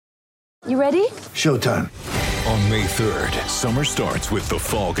You ready? Showtime. On May 3rd, summer starts with The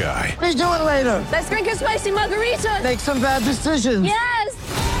Fall Guy. Let's do it later. Let's drink a spicy margarita. Make some bad decisions. Yes!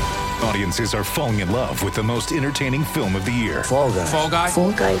 Audiences are falling in love with the most entertaining film of the year. Fall Guy. Fall Guy?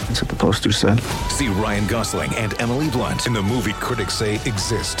 Fall guy. That's what the poster said. See Ryan Gosling and Emily Blunt in the movie critics say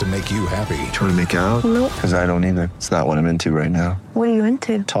exists to make you happy. Trying to make it out? Nope. Because I don't either. It's not what I'm into right now. What are you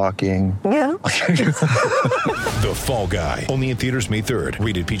into? Talking. Yeah. The Fall Guy. Only in theaters May 3rd.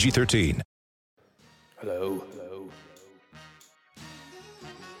 Rated PG-13. Hello.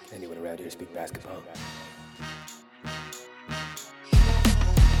 Anyone around here speak basketball?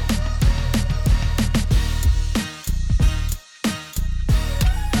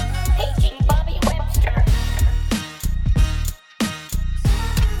 Paging Bobby Webster.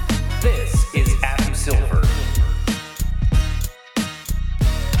 This is Adam Silver.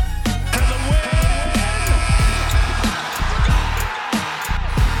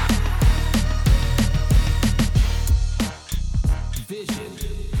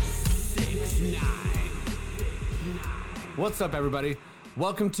 What's up, everybody?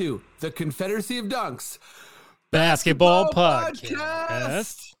 Welcome to the Confederacy of Dunks Basketball Podcast.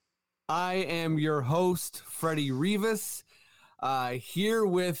 Podcast. I am your host, Freddie Rivas, here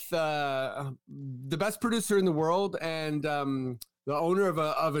with the best producer in the world and the owner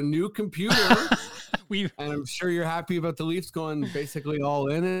of a new computer. And I'm sure you're happy about the Leafs going basically all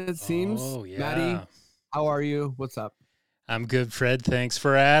in, it seems. Oh, yeah. Maddie, how are you? What's up? I'm good, Fred. Thanks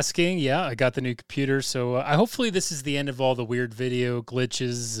for asking. Yeah, I got the new computer, so hopefully this is the end of all the weird video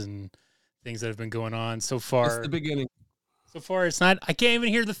glitches and things that have been going on so far. It's the beginning. So far, it's not. I can't even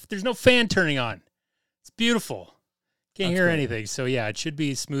hear there's no fan turning on. It's beautiful. Can't hear anything. So yeah, it should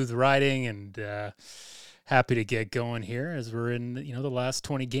be smooth riding, and happy to get going here as we're in the last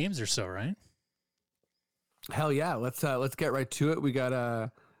 20 games or so, right? Hell yeah! Let's get right to it. We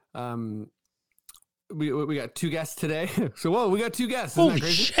got we got two guests today. So we got two guests. Isn't Holy that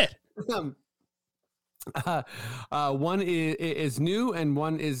crazy? shit! One is new, and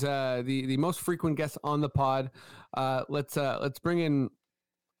one is the most frequent guest on the pod. Let's bring in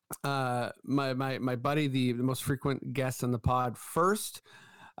my buddy, the most frequent guest on the pod first.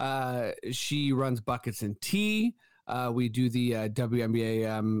 She runs Buckets and Tea. We do the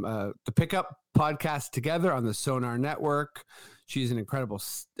WNBA the Pickup podcast together on the Sonar Network. She's an incredible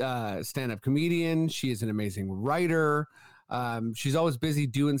stand-up comedian. She is an amazing writer. She's always busy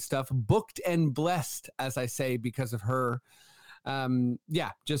doing stuff, booked and blessed, as I say, because of her.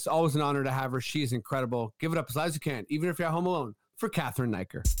 Just always an honor to have her. She is incredible. Give it up as loud as you can, even if you're at home alone, for Catherine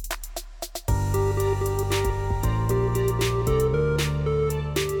Niker.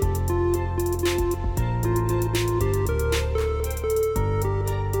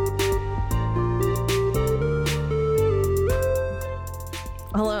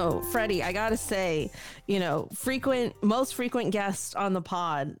 Hello, Freddie. I gotta say, most frequent guest on the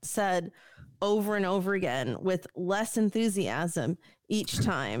pod said over and over again with less enthusiasm each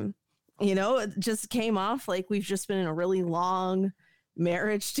time. It just came off like we've just been in a really long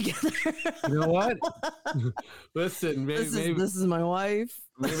marriage together. You know what? Listen, maybe this is my wife.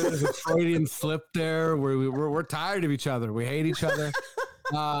 Maybe there's a Freudian slip there where we're tired of each other. We hate each other.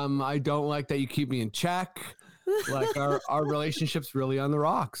 I don't like that you keep me in check. Like our relationship's really on the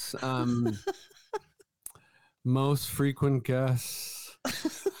rocks. Most frequent guest,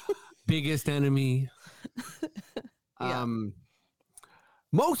 biggest enemy.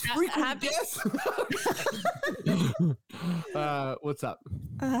 Most frequent guest. What's up?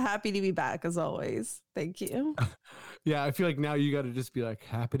 Happy to be back as always. Thank you. Yeah, I feel like now you got to just be like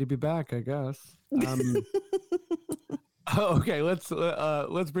happy to be back, I guess. Okay, let's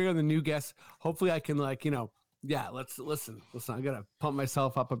bring on the new guest. Hopefully I can let's listen. I gotta pump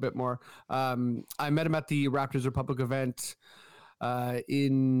myself up a bit more. I met him at the Raptors Republic event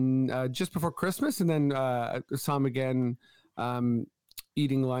in just before Christmas, and then saw him again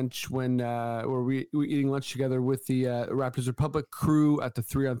eating lunch when we were eating lunch together with the Raptors Republic crew at the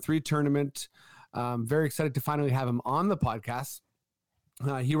 3-on-3 tournament. Very excited to finally have him on the podcast.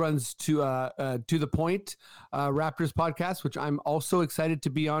 He runs to the Point Raptors podcast, which I'm also excited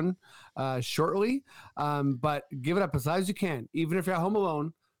to be on shortly. But give it up as loud as you can, even if you're at home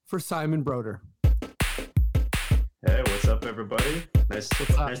alone, for Simon Broder. Hey, what's up, everybody? Nice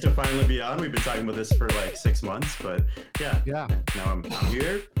to finally be on. We've been talking about this for like 6 months, but yeah. Now I'm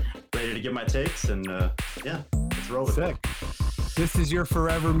here, ready to give my takes, and let's roll with it. This is your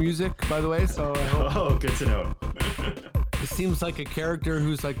forever music, by the way. So good to know. It seems like a character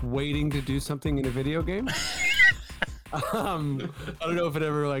who's like waiting to do something in a video game. I don't know if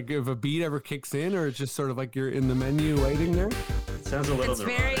if a beat ever kicks in, or it's just sort of like you're in the menu waiting there. Sounds a little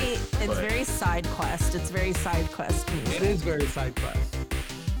neurotic, it's very side quest. It's very side quest. It is very side quest.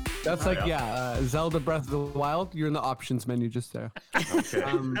 That's Zelda Breath of the Wild. You're in the options menu just there. Okay.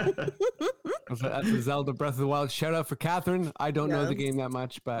 That's a Zelda Breath of the Wild. Shout out for Catherine. I don't know the game that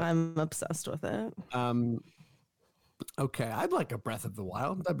much, but I'm obsessed with it. Okay, I'd like a Breath of the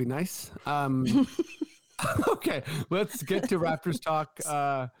Wild. That'd be nice. Okay, let's get to Raptors talk.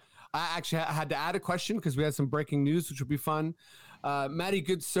 I actually had to add a question because we had some breaking news, which would be fun. Matty,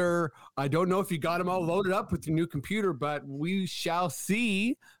 good sir, I don't know if you got them all loaded up with your new computer, but we shall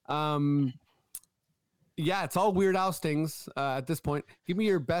see. It's all Weird Al stings at this point. Give me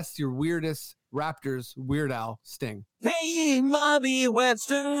your weirdest Raptors Weird Al sting. Hey, Bobby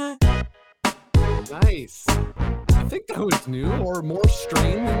Webster. Nice. I think that was new or more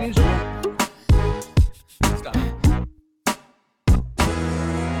strained than usual. Good stuff.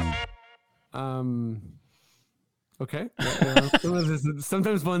 Okay.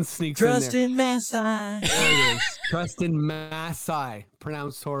 Sometimes one sneaks Trust in there. in Maasai. There it is. Trust in Maasai.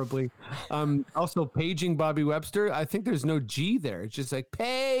 Pronounced horribly. Also, paging Bobby Webster. I think there's no G there. It's just like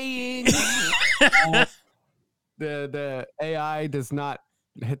paying. The AI does not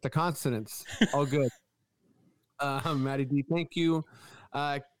hit the consonants. All good. Matty D, thank you.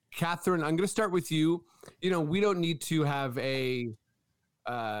 Catherine, I'm going to start with you. We don't need to have a,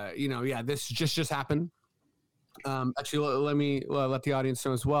 this just happened. Actually, let me let the audience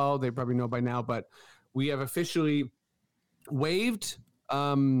know as well. They probably know by now, but we have officially waived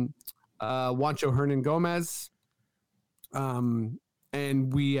Juancho Hernangomez,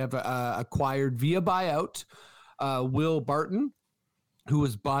 and we have acquired via buyout Will Barton, who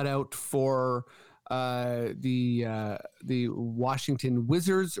was bought out for the Washington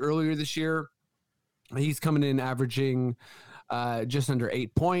Wizards earlier this year. He's coming in averaging just under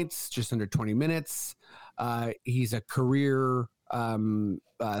 8 points, just under 20 minutes. He's a career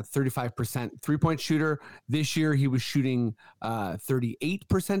 35% three-point shooter. This year he was shooting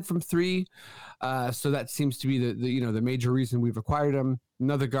 38% from three. So that seems to be the major reason we've acquired him.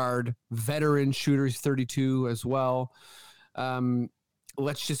 Another guard, veteran shooter, he's 32 as well.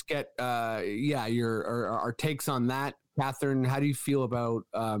 Let's just get our takes on that. Catherine, how do you feel about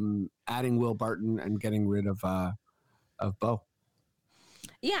adding Will Barton and getting rid of Bo?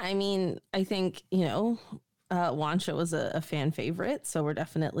 Yeah, I mean, I think, Juancho was a fan favorite, so we're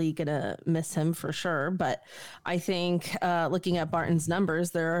definitely going to miss him for sure. But I think looking at Barton's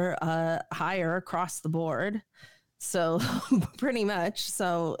numbers, they're higher across the board. So pretty much.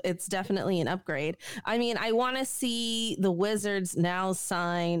 So it's definitely an upgrade. I mean, I want to see the Wizards now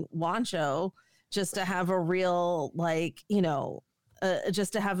sign Juancho just to have a real,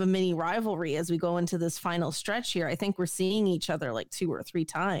 just to have a mini rivalry as we go into this final stretch here. I think we're seeing each other like 2 or 3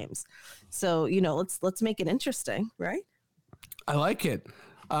 times. So, let's make it interesting, right? I like it.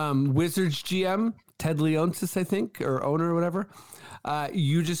 Wizards GM, Ted Leonsis, I think, or owner or whatever.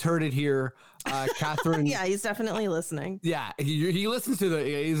 You just heard it here. Catherine. Yeah, he's definitely listening. Yeah, he listens to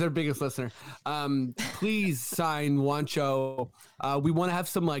he's our biggest listener. Please sign Juancho. We want to have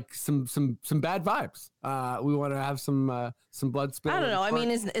some bad vibes. We want to have some blood spill. I don't know. I mean,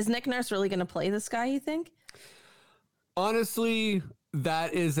 is Nick Nurse really going to play this guy, you think? Honestly,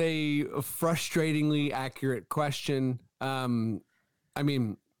 that is a frustratingly accurate question. I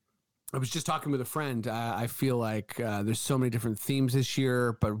mean, I was just talking with a friend. I feel like there's so many different themes this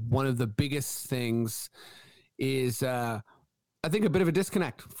year, but one of the biggest things is I think a bit of a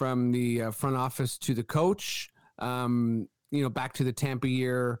disconnect from the front office to the coach. Back to the Tampa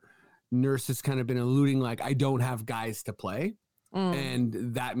year, Nurse has kind of been alluding like, I don't have guys to play. And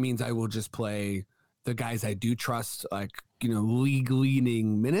that means I will just play the guys I do trust, league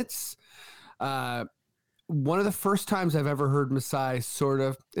leading minutes. One of the first times I've ever heard Masai sort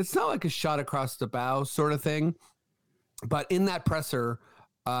of, it's not like a shot across the bow sort of thing, but in that presser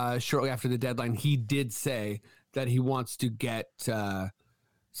shortly after the deadline, he did say that he wants to get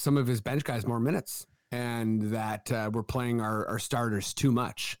some of his bench guys more minutes and that we're playing our starters too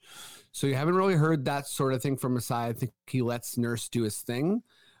much. So you haven't really heard that sort of thing from Masai. I think he lets Nurse do his thing,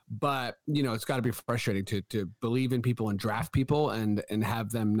 but it's got to be frustrating to believe in people and draft people and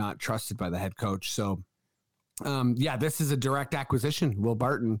have them not trusted by the head coach. So this is a direct acquisition. Will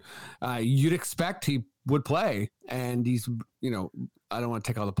Barton, you'd expect he would play, and he's, I don't want to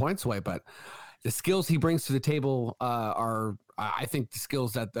take all the points away, but the skills he brings to the table are, I think, the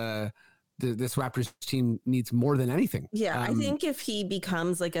skills that this Raptors team needs more than anything. Yeah, I think if he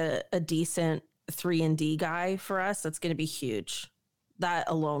becomes like a decent 3-and-D guy for us, that's going to be huge. That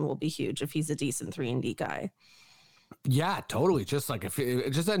alone will be huge if he's a decent 3-and-D guy. Yeah, totally. Just like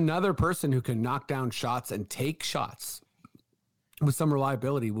just another person who can knock down shots and take shots. with some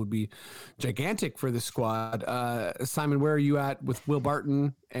reliability would be gigantic for the squad. Simon, where are you at with Will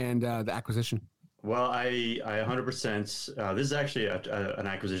Barton and the acquisition? Well, I 100%. This is actually an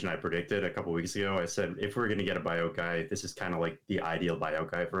acquisition I predicted a couple weeks ago. I said if we're going to get a buyout guy, this is kind of like the ideal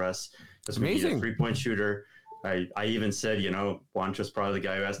buyout guy for us. This would be a 3-point shooter. I even said, Juancho's probably the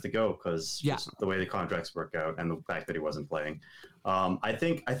guy who has to go because the way the contracts work out and the fact that he wasn't playing. I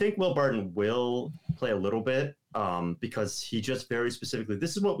think Will Barton will play a little bit because he just very specifically,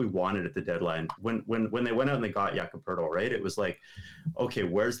 this is what we wanted at the deadline. When they went out and they got Jakob Poeltl, right? It was like, okay,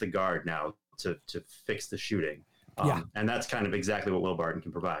 where's the guard now to fix the shooting? And that's kind of exactly what Will Barton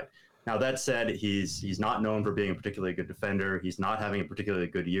can provide. Now, that said, he's not known for being a particularly good defender. He's not having a particularly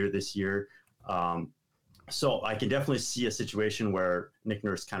good year this year. So I can definitely see a situation where Nick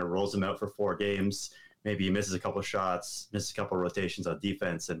Nurse kind of rolls him out for 4 games. Maybe he misses a couple of shots, misses a couple of rotations on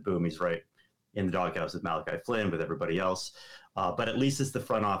defense, and boom, he's right in the doghouse with Malachi Flynn, with everybody else. But at least it's the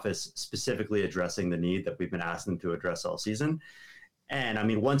front office specifically addressing the need that we've been asking them to address all season. And I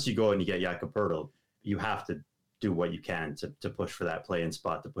mean, once you go and you get Jakob Poeltl, you have to do what you can to push for that play-in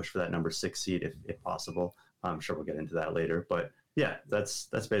spot, to push for that number 6 seed if possible. I'm sure we'll get into that later. But yeah, that's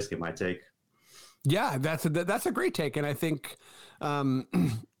basically my take. Yeah, that's a great take. And I think,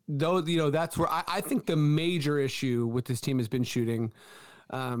 though, that's where I think the major issue with this team has been shooting.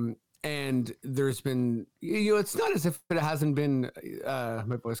 And there's been, it's not as if it hasn't been,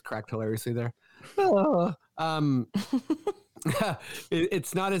 my voice cracked hilariously there.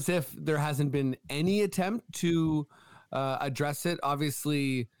 It's not as if there hasn't been any attempt to address it.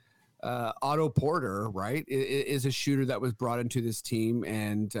 Obviously, Otto Porter, right, is a shooter that was brought into this team.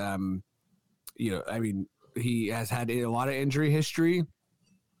 And, I mean, he has had a lot of injury history,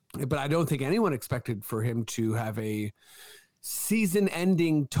 but I don't think anyone expected for him to have a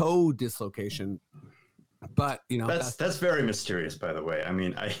season-ending toe dislocation. But that's very mysterious, by the way. I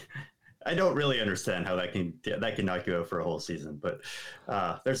mean, I don't really understand how that can knock you out for a whole season, but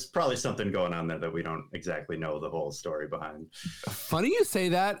there's probably something going on there that we don't exactly know the whole story behind. Funny you say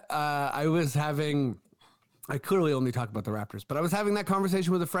that. I clearly only talk about the Raptors, but I was having that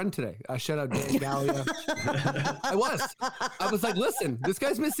conversation with a friend today. Shout out Dan Gallia. I was like, listen, this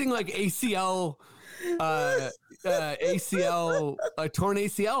guy's missing like ACL, torn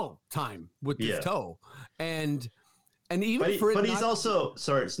ACL time with his toe. And even he's also,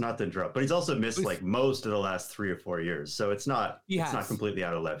 sorry, it's not to interrupt, but he's also missed like most of the last 3 or 4 years. So it's not completely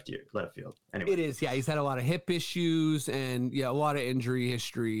out of left field. Anyway. It is. Yeah. He's had a lot of hip issues and a lot of injury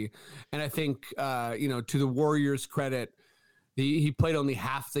history. And I think, to the Warriors' credit, he played only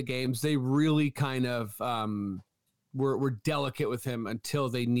half the games. They really kind of were delicate with him until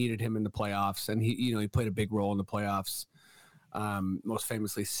they needed him in the playoffs. And he played a big role in the playoffs, most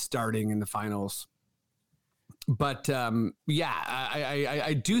famously starting in the finals. But I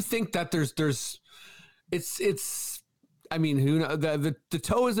do think that it's I mean, who knows? The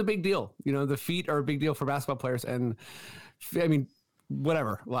toe is a big deal. The feet are a big deal for basketball players, and I mean,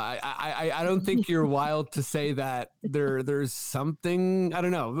 whatever. Well, I don't think you're wild to say that there's something, I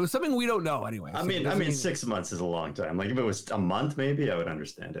don't know. There's something we don't know anyway. I mean 6 months is a long time. Like if it was a month, maybe I would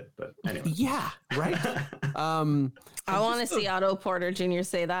understand it. But anyway. Yeah, right. I want to see Otto Porter Jr.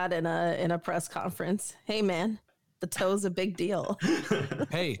 say that in a press conference. Hey man, the toe's a big deal.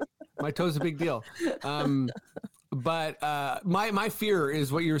 Hey, my toe's a big deal. But my fear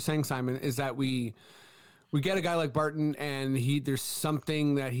is what you were saying, Simon, is that we get a guy like Barton and there's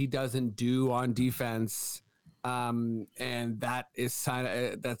something that he doesn't do on defense. And that's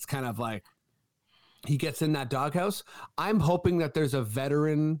kind of like he gets in that doghouse. I'm hoping that there's a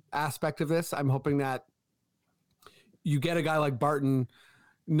veteran aspect of this. I'm hoping that you get a guy like Barton,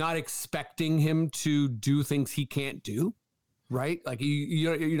 not expecting him to do things he can't do, right? Like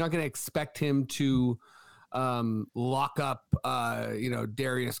you're not going to expect him to lock up,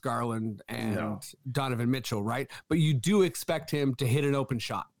 Darius Garland and Donovan Mitchell, right? But you do expect him to hit an open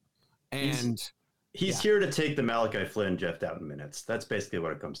shot. And he's here to take the Malachi Flynn, Jeff Dowtin minutes. That's basically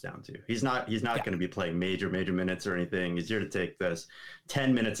what it comes down to. He's not going to be playing major minutes or anything. He's here to take this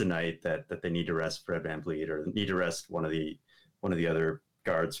 10 minutes a night that they need to rest Fred VanVleet or need to rest one of the other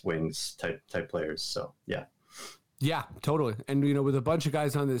guards, wings type players. So yeah. Yeah, totally. And, with a bunch of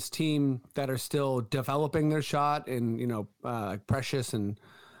guys on this team that are still developing their shot and, like Precious and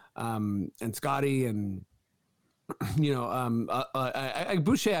Scotty and,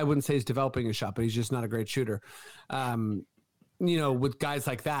 Boucher, I wouldn't say he's developing a shot, but he's just not a great shooter. With guys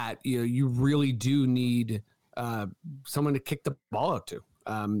like that, you really do need someone to kick the ball out to,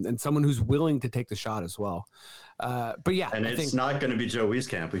 and someone who's willing to take the shot as well. But yeah, and I it's think, not going to be Joe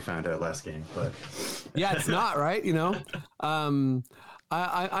Wieskamp. We found out last game, but yeah, it's not right.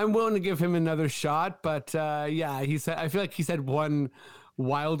 I'm willing to give him another shot, but yeah, I feel like he's had one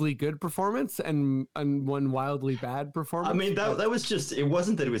wildly good performance and one wildly bad performance. I mean, that was just, it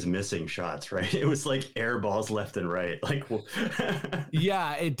wasn't that he was missing shots, right? It was like air balls left and right. Like,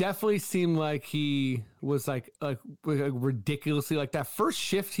 yeah, it definitely seemed like he was like ridiculously, like that first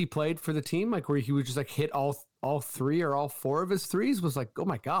shift he played for the team, like where he would just like hit all three or all four of his threes, was like, oh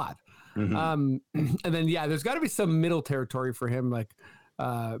my God. And then, yeah, there's got to be some middle territory for him, like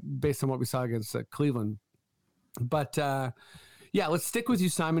based on what we saw against Cleveland. But yeah, let's stick with you,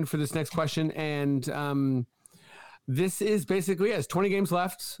 Simon, for this next question. And this is basically, it's 20 games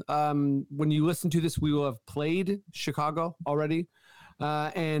left. When you listen to this, we will have played Chicago already.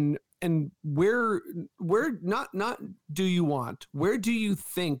 And where not do you want, where do you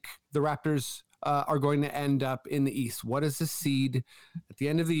think the Raptors are going to end up in the East? What is the seed at the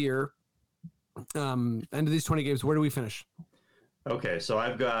end of the year? End of these 20 games, where do we finish? Okay, so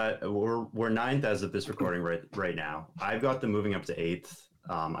we're ninth as of this recording right now. I've got them moving up to eighth.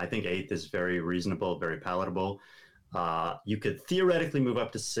 I think eighth is very reasonable, very palatable. You could theoretically move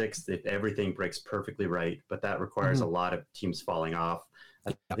up to sixth if everything breaks perfectly right, but that requires a lot of teams falling off.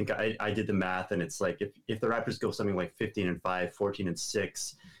 I think I did the math, and it's like if the Raptors go something like 15-5,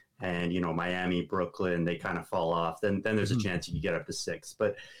 14-6, and Miami, Brooklyn, they kind of fall off, then there's a chance you could get up to sixth.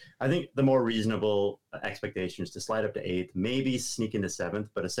 But I think the more reasonable expectation is to slide up to eighth, maybe sneak into seventh,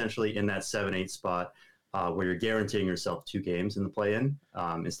 but essentially in that 7-8 spot where you're guaranteeing yourself 2 games in the play-in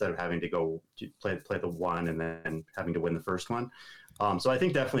instead of having to go to play the one and then having to win the first one. So I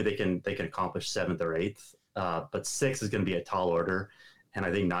think definitely they can accomplish seventh or eighth, but sixth is going to be a tall order, and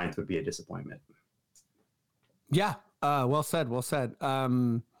I think ninth would be a disappointment. Yeah, well said.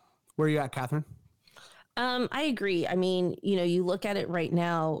 Where are you at, Catherine? I agree. I mean, you look at it right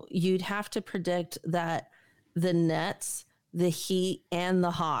now, you'd have to predict that the Nets, the Heat, and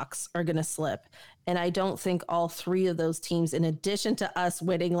the Hawks are going to slip. And I don't think all 3 of those teams, in addition to us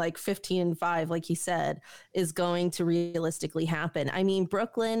winning like 15-5, like he said, is going to realistically happen. I mean,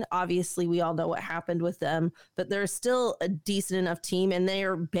 Brooklyn, obviously, we all know what happened with them, but they're still a decent enough team, and they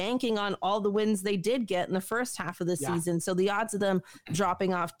are banking on all the wins they did get in the first half of the season. So the odds of them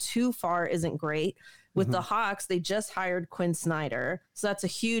dropping off too far isn't great. With the Hawks, they just hired Quinn Snyder. So that's a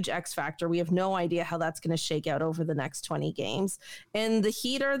huge X factor. We have no idea how that's going to shake out over the next 20 games. And the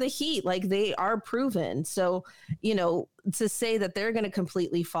Heat are the Heat. Like, they are proven. So, to say that they're going to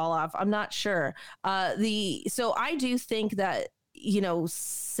completely fall off, I'm not sure. So I do think that,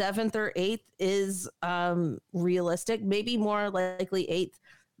 7th or 8th is realistic, maybe more likely 8th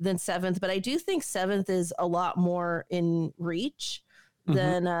than 7th. But I do think 7th is a lot more in reach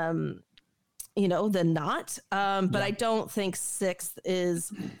than not. But I don't think 6th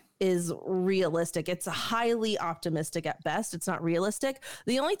is realistic. It's highly optimistic at best. It's not realistic.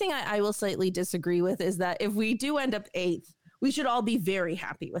 The only thing I will slightly disagree with is that if we do end up 8th, we should all be very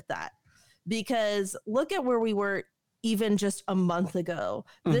happy with that, because look at where we were even just a month ago.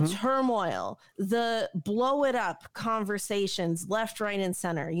 The turmoil, the blow it up conversations left, right, and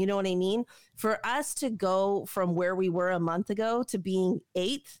center. You know what I mean? For us to go from where we were a month ago to being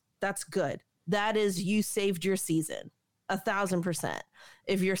 8th, that's good. That is, you saved your season 1,000%.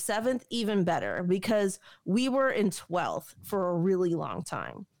 If you're 7th, even better, because we were in 12th for a really long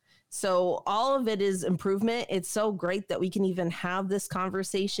time. So all of it is improvement. It's so great that we can even have this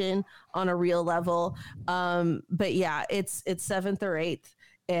conversation on a real level. But yeah, it's 7th or 8th.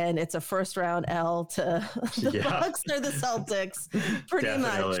 And it's a first round L to the Bucks or the Celtics, pretty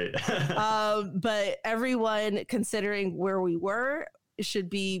much. But everyone, considering where we were, should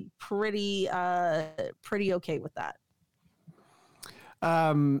be pretty okay with that.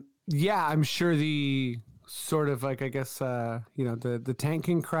 Yeah, I'm sure the sort of like, I guess, the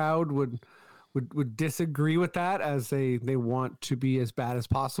tanking crowd would disagree with that, as they want to be as bad as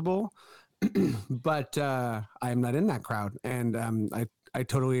possible. But I am not in that crowd, and I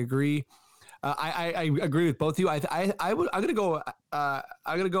totally agree. I agree with both of you. I'm gonna go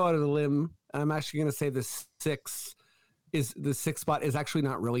out of the limb, and I'm actually gonna say the 6th spot is actually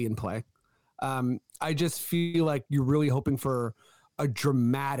not really in play. I just feel like you're really hoping for a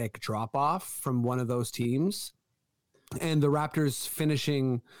dramatic drop off from one of those teams, and the Raptors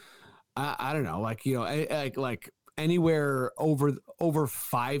finishing, I don't know, like anywhere over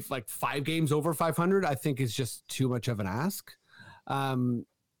 5, like 5 games over 500, I think is just too much of an ask.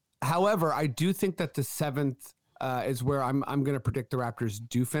 However, I do think that the 7th is where I'm going to predict the Raptors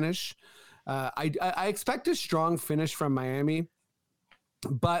do finish. I expect a strong finish from Miami.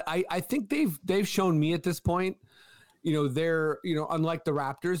 But I think they've shown me at this point, they're, unlike the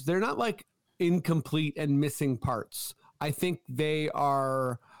Raptors, they're not like incomplete and missing parts. I think they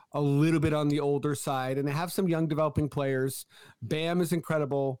are a little bit on the older side, and they have some young developing players. Bam is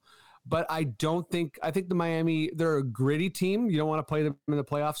incredible, but I think the Miami, they're a gritty team. You don't want to play them in the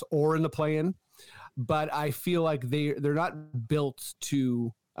playoffs or in the play-in, but I feel like they're not built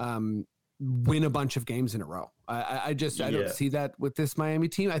to win a bunch of games in a row. I don't see that with this Miami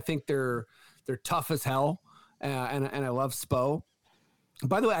team. I think they're tough as hell, and I love Spo.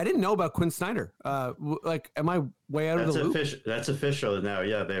 By the way, I didn't know about Quinn Snyder. Am I way out of the loop? That's official now.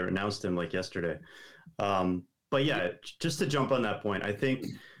 Yeah, they announced him like yesterday. But yeah, just to jump on that point, I think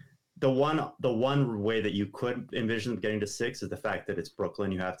the one way that you could envision them getting to 6 is the fact that it's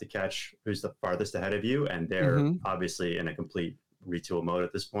Brooklyn. You have to catch who's the farthest ahead of you, and they're obviously in a complete retool mode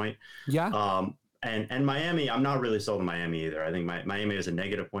at this point. Yeah. And Miami, I'm not really sold on Miami either. I think Miami has a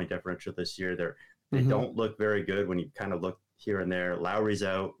negative point differential this year. They don't look very good when you kind of look here and there. Lowry's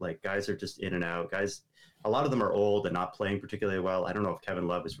out. Like, guys are just in and out. Guys, a lot of them are old and not playing particularly well. I don't know if Kevin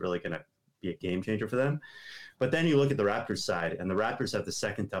Love is really going to be a game changer for them. But then you look at the Raptors side, and the Raptors have the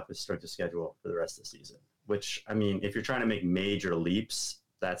second toughest strength of schedule for the rest of the season, which, I mean, if you're trying to make major leaps,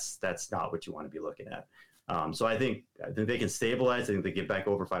 that's not what you want to be looking at. So I think they can stabilize. I think they get back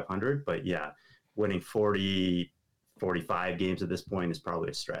over 500. But yeah, winning 40, 45 games at this point is probably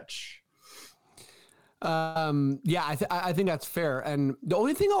a stretch. I think that's fair. And the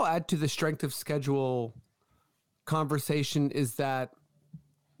only thing I'll add to the strength of schedule conversation is that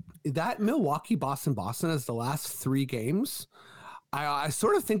Milwaukee, Boston as the last 3 games, I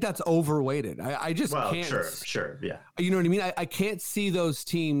sort of think that's overweighted. I just can't. Sure. Yeah. You know what I mean? I can't see those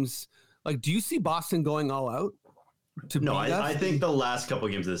teams. Like, do you see Boston going all out? I think the last couple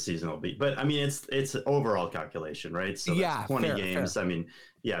of games of the season will be, but I mean, it's overall calculation, right? So that's 20 games. Fair. I mean,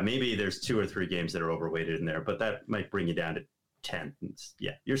 yeah, maybe there's 2 or 3 games that are overweighted in there, but that might bring you down to 10.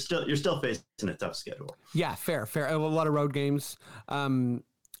 Yeah, you're still facing a tough schedule. Yeah, fair. A lot of road games. And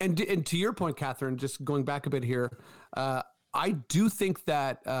to your point, Catherine, just going back a bit here, I do think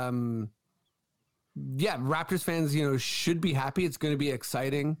that, Raptors fans, should be happy. It's going to be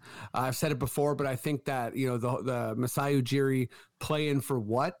exciting. I've said it before, but I think that, the Masai Ujiri play-in for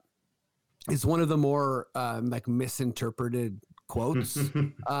what is one of the more misinterpreted quotes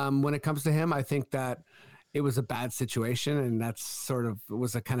when it comes to him. I think that it was a bad situation, and that's sort of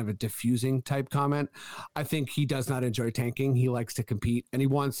was a kind of a diffusing type comment. I think he does not enjoy tanking. He likes to compete, and he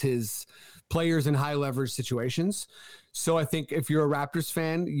wants his players in high leverage situations. So I think if you're a Raptors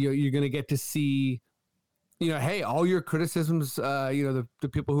fan, you're going to get to see, hey, all your criticisms, the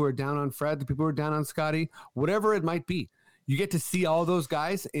people who are down on Fred, the people who are down on Scotty, whatever it might be, you get to see all those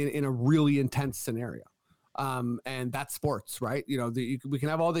guys in a really intense scenario. And that's sports, right? We can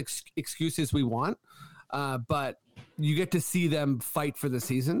have all the excuses we want, but you get to see them fight for the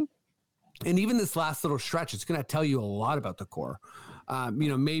season. And even this last little stretch, it's going to tell you a lot about the core.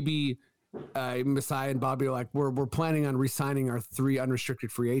 Maybe Masai and Bobby are like, we're planning on re-signing our 3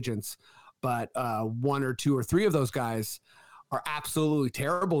 unrestricted free agents, but 1 or 2 or 3 of those guys are absolutely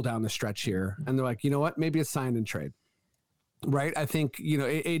terrible down the stretch here. And they're like, you know what? Maybe a sign and trade. Right. I think,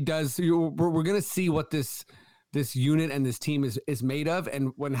 it does. We're going to see what this unit and this team is made of,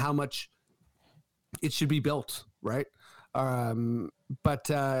 and how much it should be built. Right. But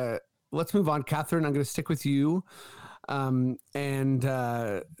let's move on. Catherine, I'm going to stick with you. This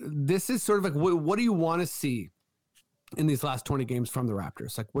is sort of like, what do you want to see in these last 20 games from the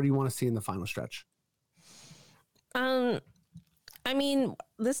Raptors? Like, what do you want to see in the final stretch? I mean,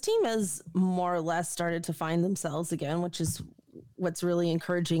 this team has more or less started to find themselves again, which is what's really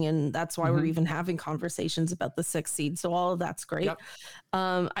encouraging. And that's why we're even having conversations about the 6th seed. So all of that's great. Yep.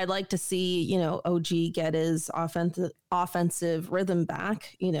 I'd like to see, OG get his offensive rhythm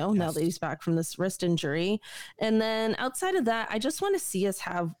back, now that he's back from this wrist injury. And then outside of that, I just want to see us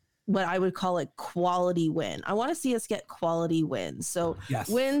have what I would call a quality win. I want to see us get quality wins. So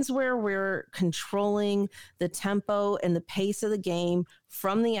wins where we're controlling the tempo and the pace of the game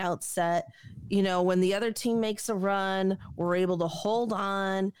from the outset. When the other team makes a run, we're able to hold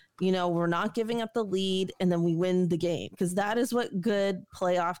on, we're not giving up the lead, and then we win the game, because that is what good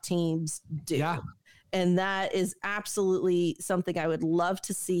playoff teams do. Yeah. And that is absolutely something I would love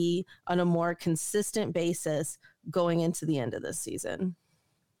to see on a more consistent basis going into the end of this season.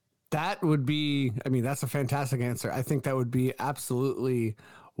 That would be, that's a fantastic answer. I think that would be absolutely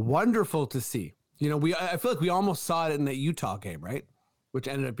wonderful to see. I feel like we almost saw it in the Utah game, right? Which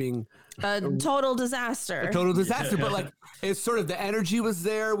ended up being a total disaster. But like, it's sort of the energy was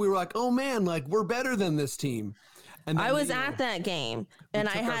there. We were like, oh man, like we're better than this team. And I was at that game, and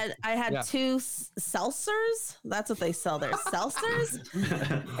I had two seltzers. That's what they sell there, seltzers.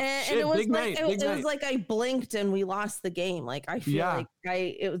 and it was like it was like I blinked and we lost the game. Like I feel like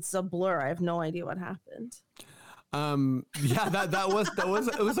it was a blur. I have no idea what happened. That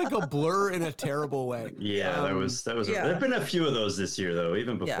was like a blur in a terrible way. Yeah, that was there've been a few of those this year though,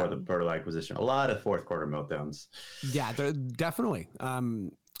 even before the Portal acquisition. A lot of fourth quarter meltdowns. Yeah, definitely.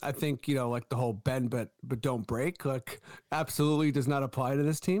 I think, like the whole bend but don't break, like absolutely does not apply to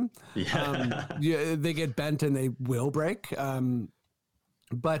this team. They get bent and they will break. Great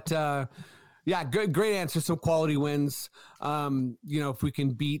answer. Some quality wins. If we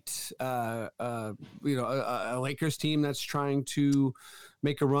can beat, a Lakers team that's trying to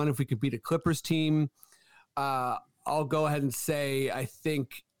make a run, if we could beat a Clippers team, I'll go ahead and say, I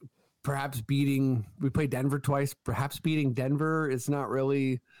think perhaps we played Denver twice, perhaps beating Denver is not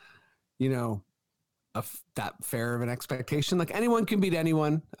really, that fair of an expectation. Like anyone can beat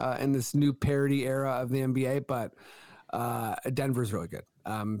anyone in this new parity era of the NBA, but Denver's really good.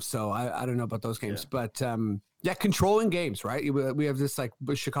 So I don't know about those games, but controlling games, right? We have this like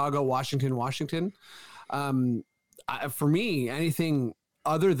Chicago, Washington. For me, anything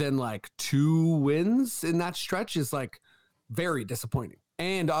other than like 2 wins in that stretch is like very disappointing.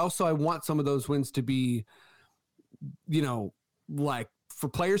 And also I want some of those wins to be, like for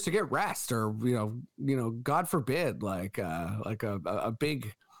players to get rest or, God forbid, like a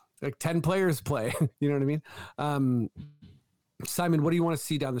big, like 10 players play, you know what I mean? Simon, what do you want to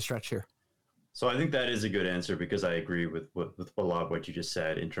see down the stretch here? So I think that is a good answer because I agree with a lot of what you just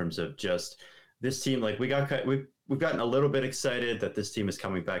said in terms of just this team. Like we've gotten a little bit excited that this team is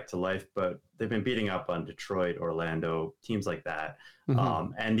coming back to life, but they've been beating up on Detroit, Orlando, teams like that.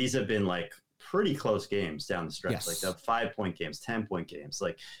 Mm-hmm. And these have been like pretty close games down the stretch, like the 5-point games, 10-point games.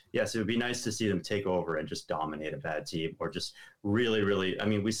 Like, yes, it would be nice to see them take over and just dominate a bad team or just really, really, I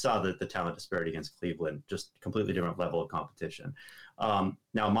mean, we saw the talent disparity against Cleveland, just completely different level of competition.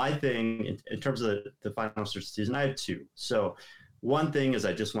 Now my thing in terms of the final stretch season, I have 2. So one thing is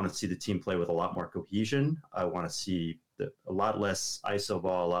I just want to see the team play with a lot more cohesion. I want to see a lot less iso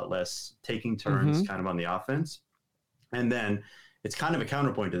ball, a lot less taking turns kind of on the offense. And then it's kind of a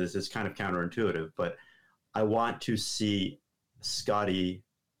counterpoint to this. It's kind of counterintuitive, but I want to see Scottie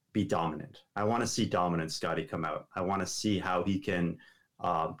be dominant. I want to see dominant Scottie come out. I want to see how he can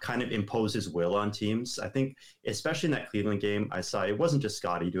kind of impose his will on teams. I think, especially in that Cleveland game, I saw it wasn't just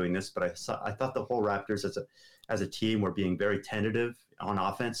Scottie doing this, but I thought the whole Raptors as a team were being very tentative on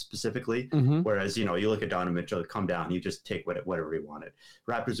offense specifically. Whereas, you look at Donovan Mitchell, come down, you just take whatever he wanted.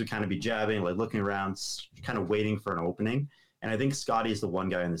 Raptors would kind of be jabbing, like looking around, kind of waiting for an opening. And I think Scottie is the one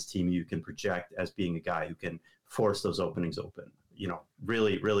guy on this team you can project as being a guy who can force those openings open,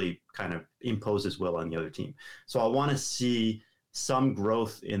 really, really kind of impose his will on the other team. So I want to see some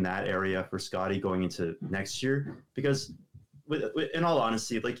growth in that area for Scottie going into next year, because in all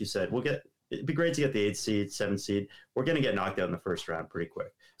honesty, like you said, it'd be great to get the 8th seed, 7th seed. We're going to get knocked out in the first round pretty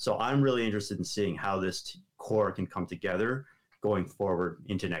quick. So I'm really interested in seeing how this core can come together going forward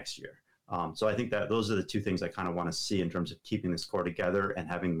into next year. So I think that those are the 2 things I kind of want to see in terms of keeping this core together and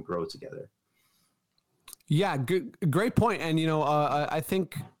having them grow together. Yeah, great point. And, I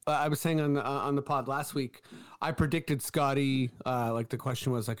think I was saying on the pod last week, I predicted Scottie, like the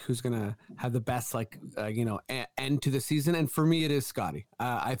question was like, who's going to have the best, end to the season? And for me, it is Scottie.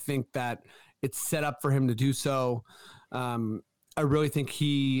 I think that it's set up for him to do so. I really think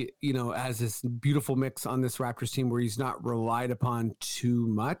he, has this beautiful mix on this Raptors team where he's not relied upon too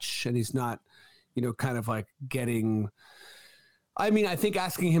much and he's not, kind of like getting, I think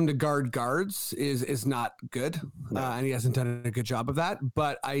asking him to guard guards is not good. And he hasn't done a good job of that,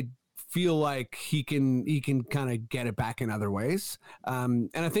 but I feel like he can kind of get it back in other ways. And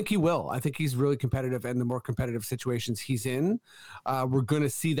I think he will. I think he's really competitive, and the more competitive situations he's in, we're going to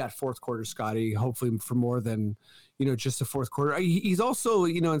see that fourth quarter Scottie, hopefully for more than, just the fourth quarter. He's also,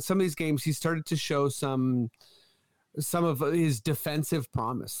 in some of these games, he started to show some of his defensive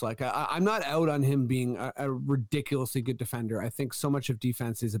promise. Like I'm not out on him being a ridiculously good defender. I think so much of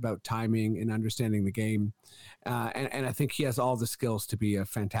defense is about timing and understanding the game. And I think he has all the skills to be a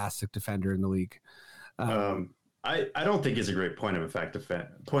fantastic defender in the league. I don't think he's a great point of attack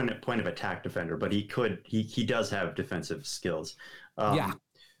defender, but he does have defensive skills.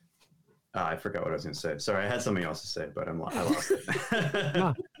 I forgot what I was going to say. Sorry, I had something else to say, but I lost it.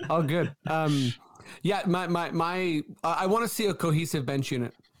 No, all good. I want to see a cohesive bench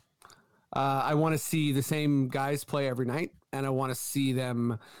unit. I want to see the same guys play every night, and I want to see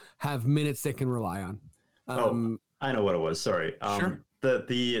them have minutes they can rely on. I know what it was. Sorry. Sure.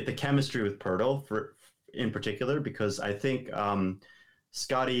 The chemistry with Pirtle in particular, because I think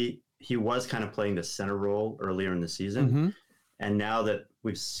Scotty, he was kind of playing the center role earlier in the season. Mm-hmm. And now that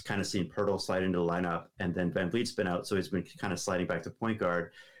we've kind of seen Pirtle slide into the lineup and then Van Vliet's been out, so he's been kind of sliding back to point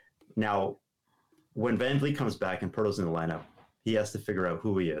guard. Now, when Van Vliet comes back and Pirtle's in the lineup, he has to figure out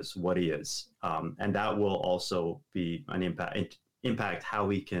who he is, what he is. And that will also be an impact how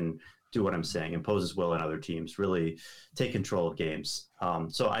he can do what I'm saying, impose his will on other teams, really take control of games.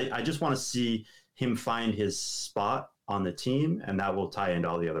 So I just want to see him find his spot on the team, and that will tie into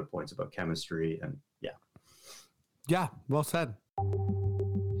all the other points about chemistry and Yeah, well said.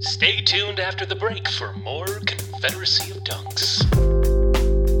 Stay tuned after the break for more Confederacy of Dunks.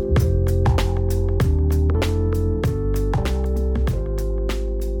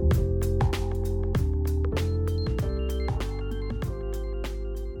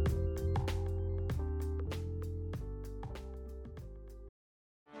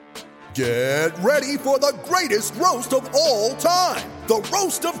 Get ready for the greatest roast of all time, the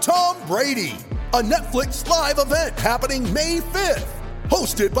Roast of Tom Brady, a Netflix live event happening May 5th.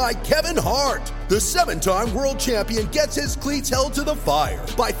 Hosted by Kevin Hart, the 7-time world champion gets his cleats held to the fire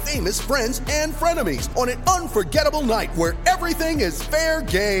by famous friends and frenemies on an unforgettable night where everything is fair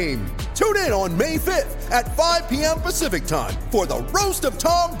game. Tune in on May 5th at 5 p.m. Pacific time for the Roast of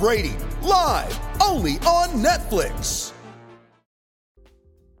Tom Brady, live only on Netflix.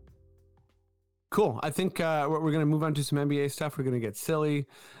 Cool. I think we're going to move on to some NBA stuff. We're going to get silly.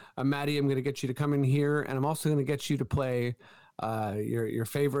 Maddie, I'm going to get you to come in here, and I'm also going to get you to play your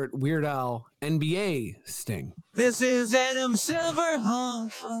favorite Weird Al NBA sting. This is Adam Silver.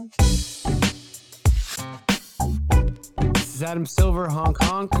 This is Adam Silver, honk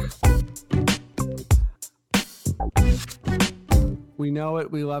honk. We know it.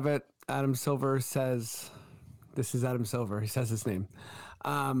 We love it. Adam Silver says, this is Adam Silver. He says his name.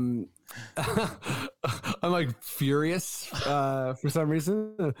 I'm like furious for some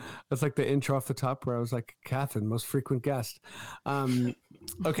reason. That's like the intro off the top where I was like, Catherine, most frequent guest.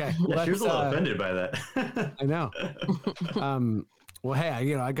 Okay. Yeah, she was a little offended by that. I know. Well, hey,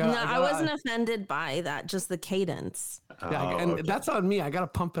 I got. No, I wasn't offended by that. Just the cadence. Yeah, and that's on me. I got to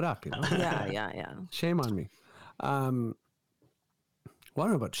pump it up. Yeah. Shame on me. Well, I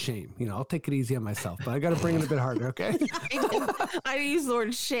don't know about shame. I'll take it easy on myself, but I got to bring it a bit harder, okay? I used the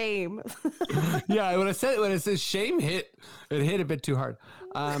word shame. Yeah, when it says shame, it hit a bit too hard.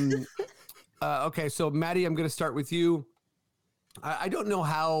 Okay, so Maddie, I'm going to start with you. I don't know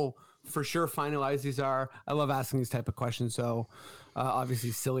how for sure finalized these are. I love asking these type of questions, so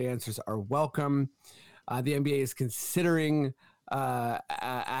obviously silly answers are welcome. The NBA is considering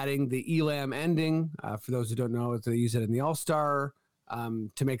adding the Elam ending. For those who don't know, they use it in the All-Star.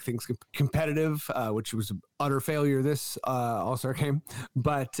 To make things competitive, which was an utter failure this All-Star game.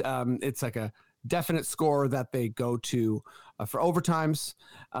 But it's like a definite score that they go to for overtimes.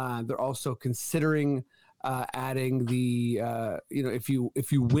 They're also considering adding the, if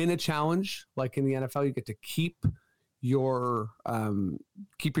you win a challenge, like in the NFL, you get to keep your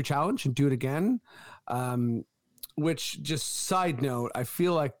challenge and do it again. Which, just side note, I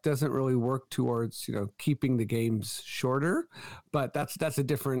feel like doesn't really work towards keeping the games shorter, but that's a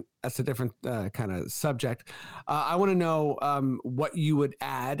different kind of subject. I want to know what you would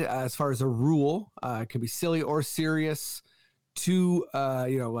add as far as a rule. It can be silly or serious to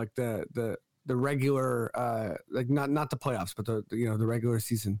like the regular like not the playoffs, but the regular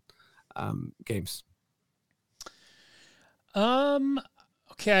season games.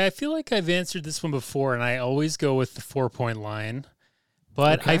 Okay, I feel like I've answered this one before, and I always go with the 4-point line.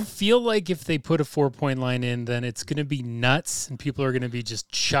 But okay. I feel like if they put a 4-point line in, then it's going to be nuts, and people are going to be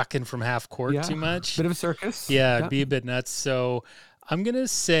just chucking from half court too much. Bit of a circus. Yeah, it'd be a bit nuts. So I'm going to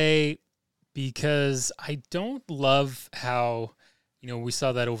say, because I don't love how, we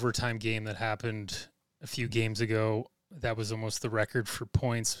saw that overtime game that happened a few games ago. That was almost the record for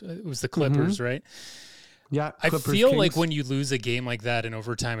points. It was the Clippers, right? Yeah, I feel like when you lose a game like that in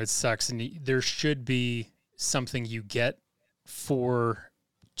overtime, it sucks, and there should be something you get for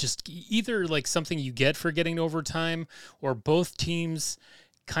just either like something you get for getting to overtime, or both teams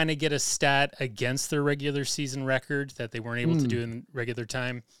kind of get a stat against their regular season record that they weren't able to do in regular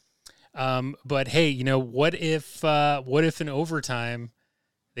time. But hey, what if in overtime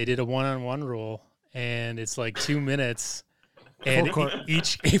they did a 1-on-1 rule and it's like 2 minutes and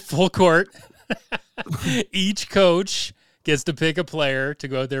a full court. Each coach gets to pick a player to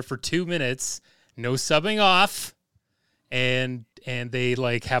go out there for 2 minutes, no subbing off, and they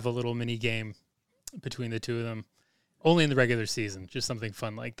like have a little mini game between the two of them, only in the regular season, just something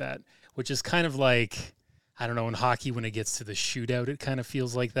fun like that, which is kind of like, I don't know, in hockey when it gets to the shootout, it kind of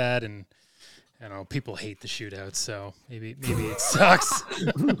feels like that, and I don't know. People hate the shootout, so maybe it sucks.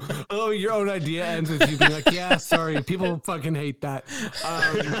 Oh, your own idea ends with you being like, yeah, sorry, people fucking hate that.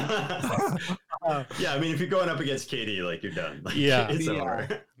 Yeah, I mean, if you're going up against KD, like you're done. Like, Yeah. it's Yeah.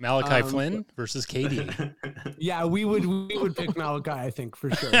 over. Malachi Flynn versus KD. Yeah, we would pick Malachi, I think, for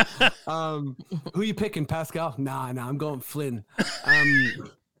sure. Who you picking, Pascal? Nah, I'm going Flynn.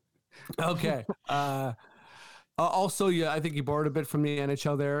 Okay. Also, yeah, I think you borrowed a bit from the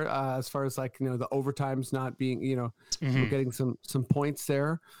NHL there, as far as like, the overtimes not being, we're getting some points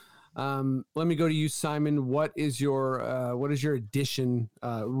there. Let me go to you, Simon. What is your addition,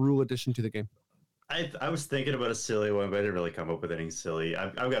 rule addition to the game? I was thinking about a silly one, but I didn't really come up with anything silly.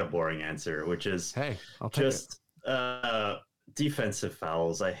 I've got a boring answer, which is I'll take just defensive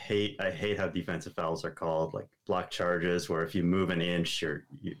fouls. I hate how defensive fouls are called, like block charges, where if you move an inch,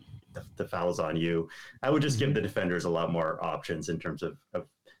 the foul's on you. I would just give the defenders a lot more options in terms of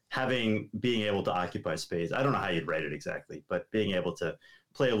being able to occupy space. I don't know how you'd write it exactly, but being able to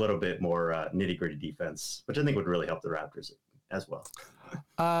play a little bit more nitty-gritty defense, which I think would really help the Raptors as well.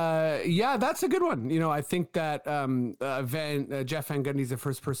 Yeah, that's a good one. I think that Jeff Van Gundy's the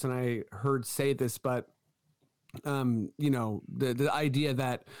first person I heard say this, but the idea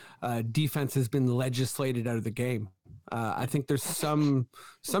that defense has been legislated out of the game. I think there's some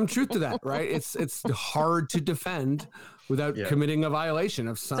truth to that, right? It's hard to defend without committing a violation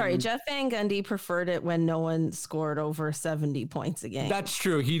of some. Sorry, Jeff Van Gundy preferred it when no one scored over 70 points a game. That's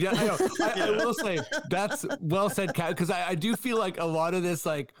true. He did. I will say that's well said, Kat, because I do feel like a lot of this,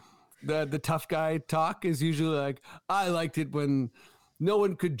 like the tough guy talk, is usually like, I liked it when no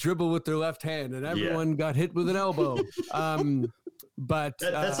one could dribble with their left hand and everyone got hit with an elbow. But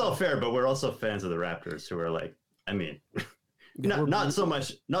that's all fair. But we're also fans of the Raptors, who are like, I mean, not so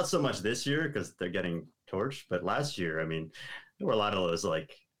much this year because they're getting torched, but last year, I mean, there were a lot of those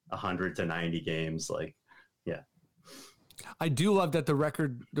like 100 to 90 games. Like, yeah. I do love that the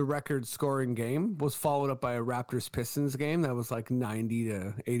record scoring game was followed up by a Raptors Pistons game that was like 90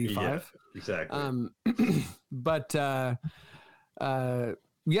 to 85. Yeah, exactly. But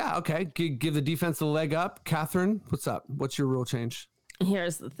yeah, okay. Give the defense a leg up. Catherine, what's up? What's your rule change?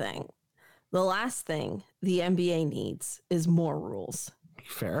 Here's the thing. The last thing the NBA needs is more rules.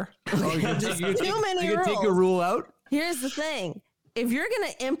 Fair. Too many rules. Take a rule out? Here's the thing. If you're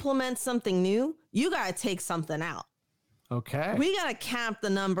going to implement something new, you got to take something out. Okay. We got to cap the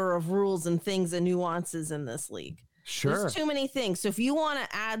number of rules and things and nuances in this league. Sure. There's too many things. So if you want to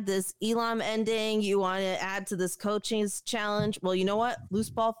add this Elam ending, you want to add to this coaching's challenge, well, you know what? Loose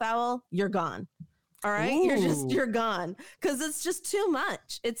ball foul, you're gone. All right. Ooh. You're gone because it's just too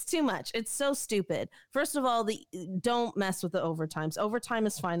much. It's too much. It's so stupid. First of all, don't mess with the overtimes. Overtime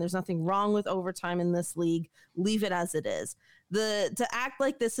is fine. There's nothing wrong with overtime in this league. Leave it as it is. To act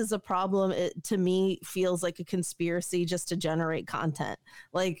like this is a problem, it, to me, feels like a conspiracy just to generate content.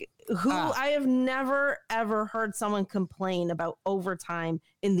 Like I have never, ever heard someone complain about overtime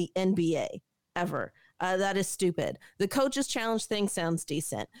in the NBA ever. That is stupid. The coach's challenge thing sounds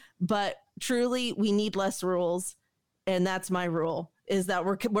decent, but truly we need less rules. And that's my rule, is that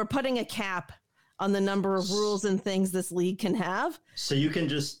we're putting a cap on the number of rules and things this league can have. So you can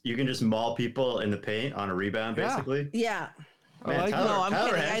just maul people in the paint on a rebound, basically. Yeah. Man, Tyler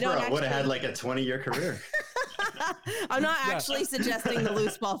Hansbrough would have had like a 20-year career. I'm not actually suggesting the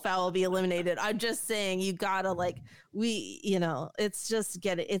loose ball foul will be eliminated. I'm just saying you gotta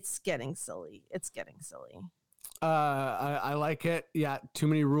it's getting silly. It's getting silly. I like it. Yeah, too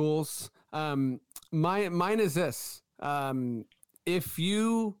many rules. Mine is this. If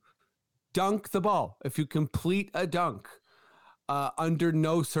you dunk the ball, if you complete a dunk, under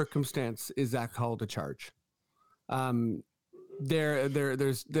no circumstance is that called a charge.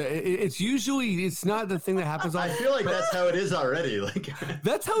 It's usually not the thing that happens. I feel like that's how it is already. Like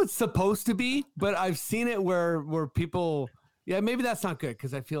that's how it's supposed to be. But I've seen it where people, maybe that's not good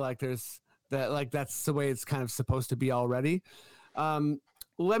because I feel like there's that, like that's the way it's kind of supposed to be already.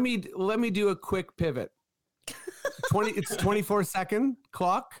 Let me do a quick pivot. It's 24-second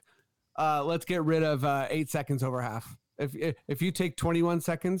clock. Let's get rid of 8 seconds over half. If you take 21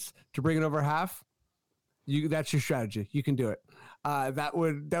 seconds to bring it over half, that's your strategy. You can do it. That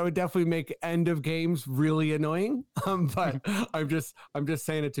would definitely make end of games really annoying. But I'm just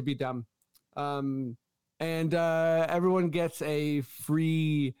saying it to be dumb. And everyone gets a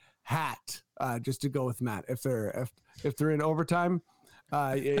free hat just to go with Matt. If they're in overtime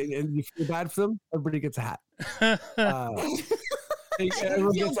and you feel bad for them, everybody gets a hat.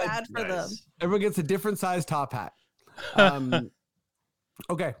 Everyone feel bad for them. Everyone gets a different size top hat.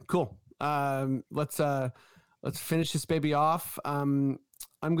 Okay, cool. Let's finish this baby off.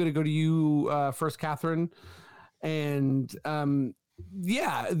 I'm going to go to you first, Catherine. And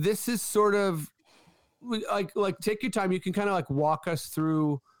this is sort of like take your time. You can kind of like walk us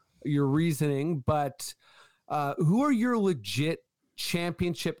through your reasoning, but who are your legit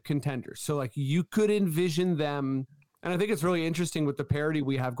championship contenders? So like you could envision them. And I think it's really interesting with the parity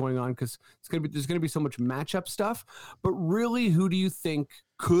we have going on because there's going to be so much matchup stuff. But really, who do you think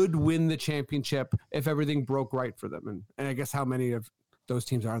could win the championship if everything broke right for them? And I guess how many of those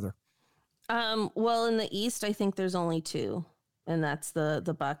teams are there? Well, in the East, I think there's only two, and that's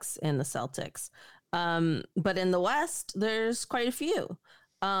the Bucks and the Celtics. But in the West, there's quite a few.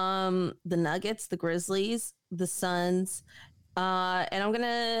 The Nuggets, the Grizzlies, the Suns. And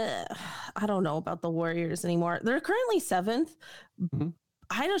I don't know about the Warriors anymore. They're currently 7th. Mm-hmm.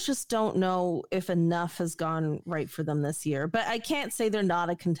 I just don't know if enough has gone right for them this year, but I can't say they're not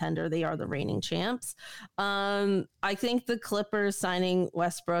a contender. They are the reigning champs. I think the Clippers signing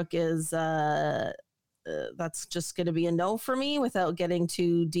Westbrook is, that's just going to be a no for me without getting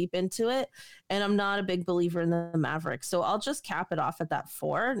too deep into it. And I'm not a big believer in the Mavericks. So I'll just cap it off at that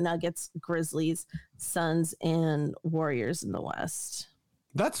 4: Nuggets, Grizzlies, Suns, and Warriors in the West.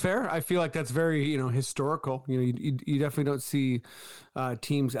 That's fair. I feel like that's very, historical. You definitely don't see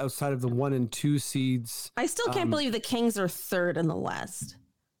teams outside of the 1 and 2 seeds. I still can't believe the Kings are 3rd in the West.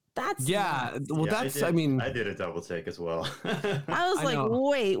 That's I did a double take as well. I was like,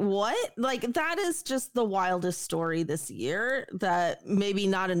 wait, what? Like, that is just the wildest story this year that maybe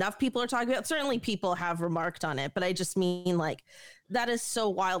not enough people are talking about. Certainly people have remarked on it, but I just mean like, that is so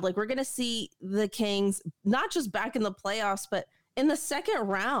wild. Like, we're going to see the Kings, not just back in the playoffs, but in the second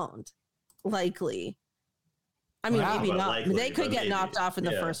round, likely. I mean, maybe not. Likely, they could get knocked off in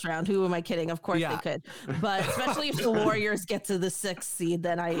the first round. Who am I kidding? Of course they could. But especially if the Warriors get to the 6th seed,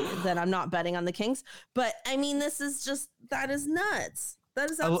 then I'm not betting on the Kings. But I mean, that is nuts. That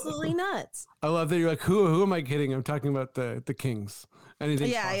is absolutely nuts. I love that you're like, who am I kidding? I'm talking about the Kings.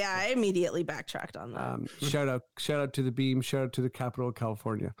 Anything? Yeah, possible. I immediately backtracked on that. Shout out to the Beam. Shout out to the capital of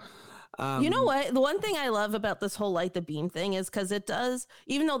California. You know what? The one thing I love about this whole Light the Beam thing is because it does,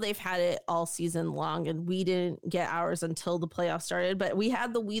 even though they've had it all season long and we didn't get ours until the playoffs started, but we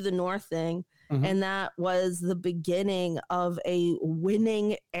had the We the North thing, and that was the beginning of a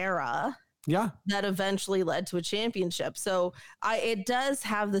winning era. Yeah. That eventually led to a championship. So it does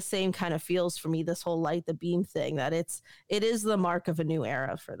have the same kind of feels for me, this whole Light the Beam thing, that it is the mark of a new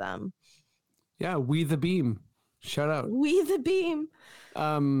era for them. Yeah. We the Beam. Shout out. We the Beam.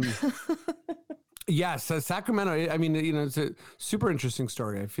 Yes, Sacramento. I mean, it's a super interesting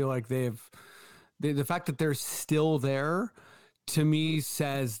story. I feel like the fact that they're still there to me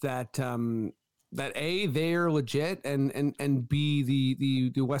says that that A, they're legit, and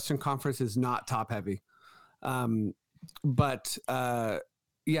B, the Western Conference is not top heavy. But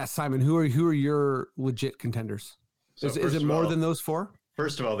Simon, who are your legit contenders? So is it more than those 4?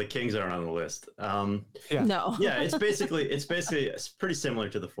 First of all, the Kings aren't on the list. No. Yeah, it's pretty similar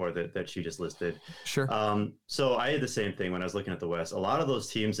to the 4 that you just listed. Sure. So I had the same thing when I was looking at the West. A lot of those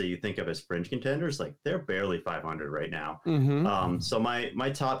teams that you think of as fringe contenders, like they're barely 500 right now. Mm-hmm. So my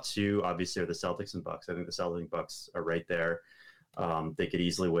top 2 obviously are the Celtics and Bucks. I think the Celtics and Bucks are right there. They could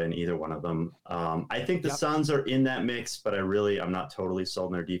easily win either one of them. I think the Suns are in that mix, but I'm not totally sold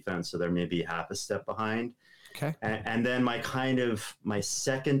on their defense, so they're maybe half a step behind. Okay. And then my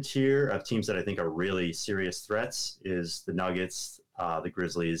second tier of teams that I think are really serious threats is the Nuggets, the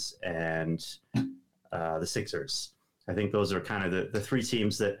Grizzlies, and the Sixers. I think those are kind of the 3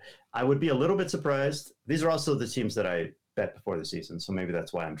 teams that I would be a little bit surprised. These are also the teams that I bet before the season, so maybe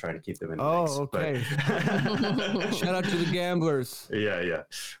that's why I'm trying to keep them in the mix. Oh, okay. Shout out to the gamblers. Yeah.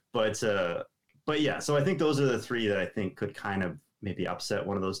 But yeah, so I think those are the 3 that I think could kind of maybe upset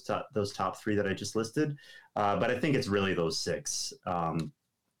one of those top 3 that I just listed. But I think it's really those 6. And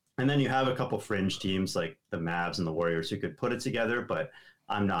then you have a couple fringe teams like the Mavs and the Warriors who could put it together, but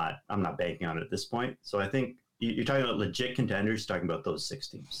I'm not banking on it at this point. So I think you're talking about legit contenders, talking about those 6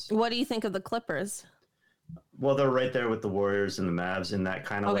 teams. What do you think of the Clippers? Well, they're right there with the Warriors and the Mavs in that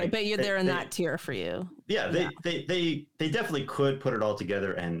kind of but they're in that tier for you. Yeah, they definitely could put it all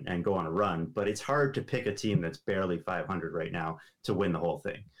together and go on a run, but it's hard to pick a team that's barely 500 right now to win the whole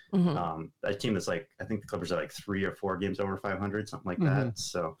thing. Mm-hmm. A team that's I think the Clippers are like 3 or 4 games over 500, something like that.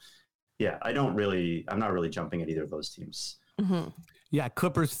 So yeah, I'm not really jumping at either of those teams. Mm-hmm. Yeah,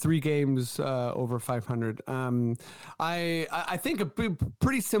 Clippers 3 games over 500. I think a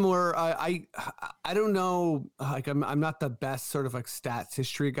pretty similar. I don't know. Like I'm not the best sort of like stats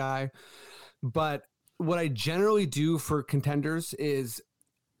history guy, but what I generally do for contenders is,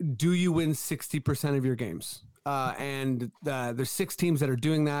 do you win 60% of your games? and there's 6 teams that are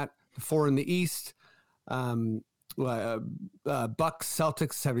doing that. 4 in the East. Bucks,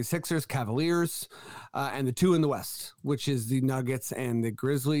 Celtics, 76ers, Cavaliers, and the 2 in the West, which is the Nuggets and the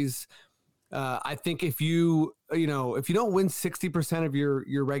Grizzlies. I think if you don't win 60% of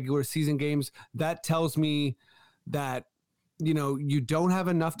your regular season games, that tells me that, you don't have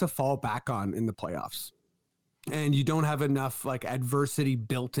enough to fall back on in the playoffs, and you don't have enough like adversity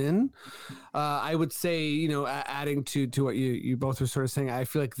built in. I would say, adding to what you both were sort of saying, I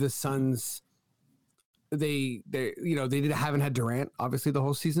feel like the Suns, they haven't had Durant obviously the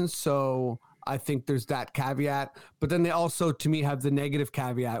whole season. So I think there's that caveat, but then they also, to me, have the negative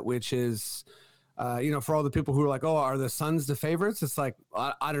caveat, which is, for all the people who are like, oh, are the Suns the favorites? It's like,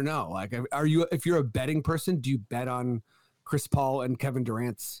 I don't know. Like, if you're a betting person, do you bet on Chris Paul and Kevin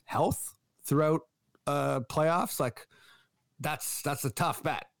Durant's health throughout playoffs? Like that's a tough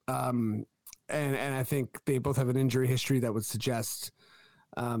bet. And I think they both have an injury history that would suggest,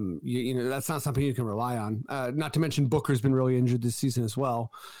 that's not something you can rely on. Not to mention Booker's been really injured this season as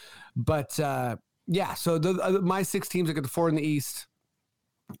well. But so my 6 teams, I got the 4 in the East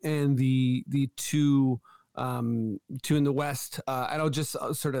and the 2 in the West. And I'll just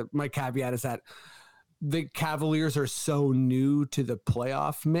sort of, my caveat is that the Cavaliers are so new to the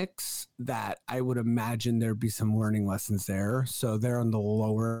playoff mix that I would imagine there'd be some learning lessons there. So they're on the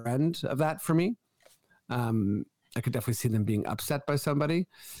lower end of that for me. I could definitely see them being upset by somebody,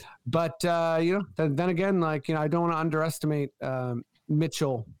 but then again, I don't want to underestimate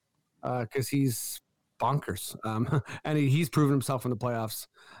Mitchell because he's bonkers, and he's proven himself in the playoffs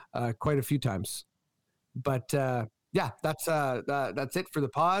quite a few times. But that's it for the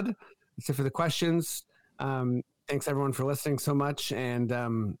pod. That's it for the questions. Thanks everyone for listening so much. And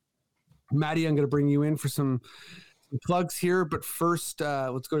Maddie, I'm going to bring you in for some plugs here, but first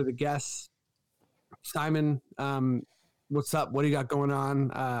let's go to the guests. Simon, what's up? What do you got going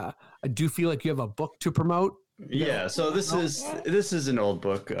on? I do feel like you have a book to promote. Yeah, so this is an old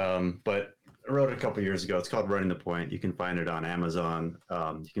book, but I wrote it a couple years ago. It's called Running the Point. You can find it on Amazon.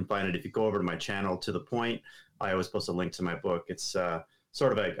 You can find it if you go over to my channel, To The Point. I always post a link to my book. It's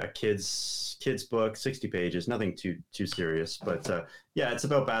sort of a kid's book, 60 pages, nothing too serious. But it's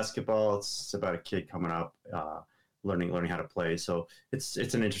about basketball. It's about a kid coming up, learning how to play. So it's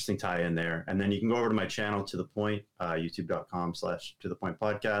an interesting tie in there. And then you can go over to my channel, To The Point, youtube.com/To The Point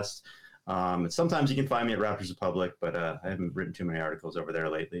podcast. And sometimes you can find me at Raptors Republic, but I haven't written too many articles over there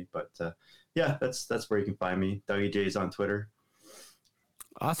lately. But that's where you can find me. Dougie J's on Twitter.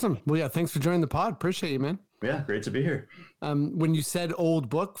 Awesome. Well, yeah, thanks for joining the pod. Appreciate you, man. Yeah, great to be here. When you said old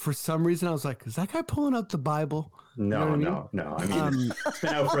book, for some reason I was like, is that guy pulling out the Bible? No. I mean, it's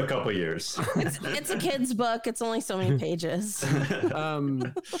been out for a couple years. It's a kid's book. It's only so many pages.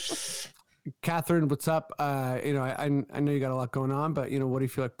 Catherine, what's up? I know you got a lot going on, but what do you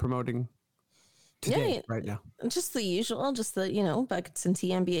feel like promoting today, right now? Just the usual, Buckets and Tea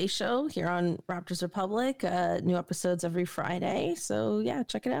NBA show here on Raptors Republic. New episodes every Friday. So yeah,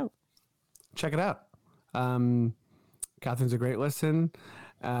 check it out. Catherine's a great listen.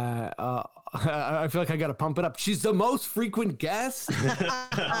 I feel like I got to pump it up. She's the most frequent guest.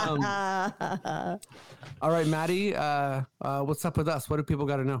 All right, Maddie, what's up with us? What do people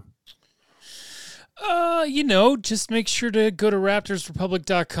got to know? Just make sure to go to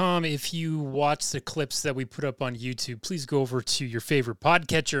raptorsrepublic.com. If you watch the clips that we put up on YouTube, please go over to your favorite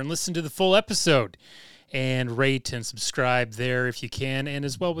podcatcher and listen to the full episode and rate and subscribe there if you can. And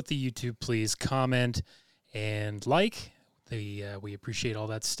as well with the YouTube, please comment and like. We appreciate all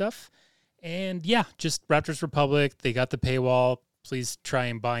that stuff. And just Raptors Republic. They got the paywall. Please try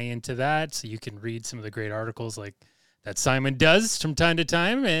and buy into that so you can read some of the great articles like that Simon does from time to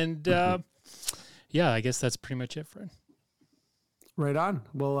time. And I guess that's pretty much it, Fred. Right on.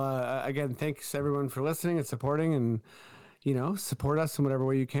 Well, again, thanks everyone for listening and supporting, and support us in whatever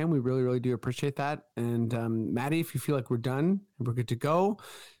way you can. We really, really do appreciate that. And Maddie, if you feel like we're done and we're good to go,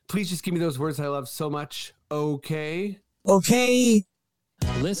 please just give me those words I love so much. Okay.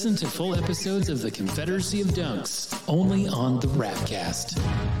 Listen to full episodes of the Confederacy of Dunks only on the Rapcast.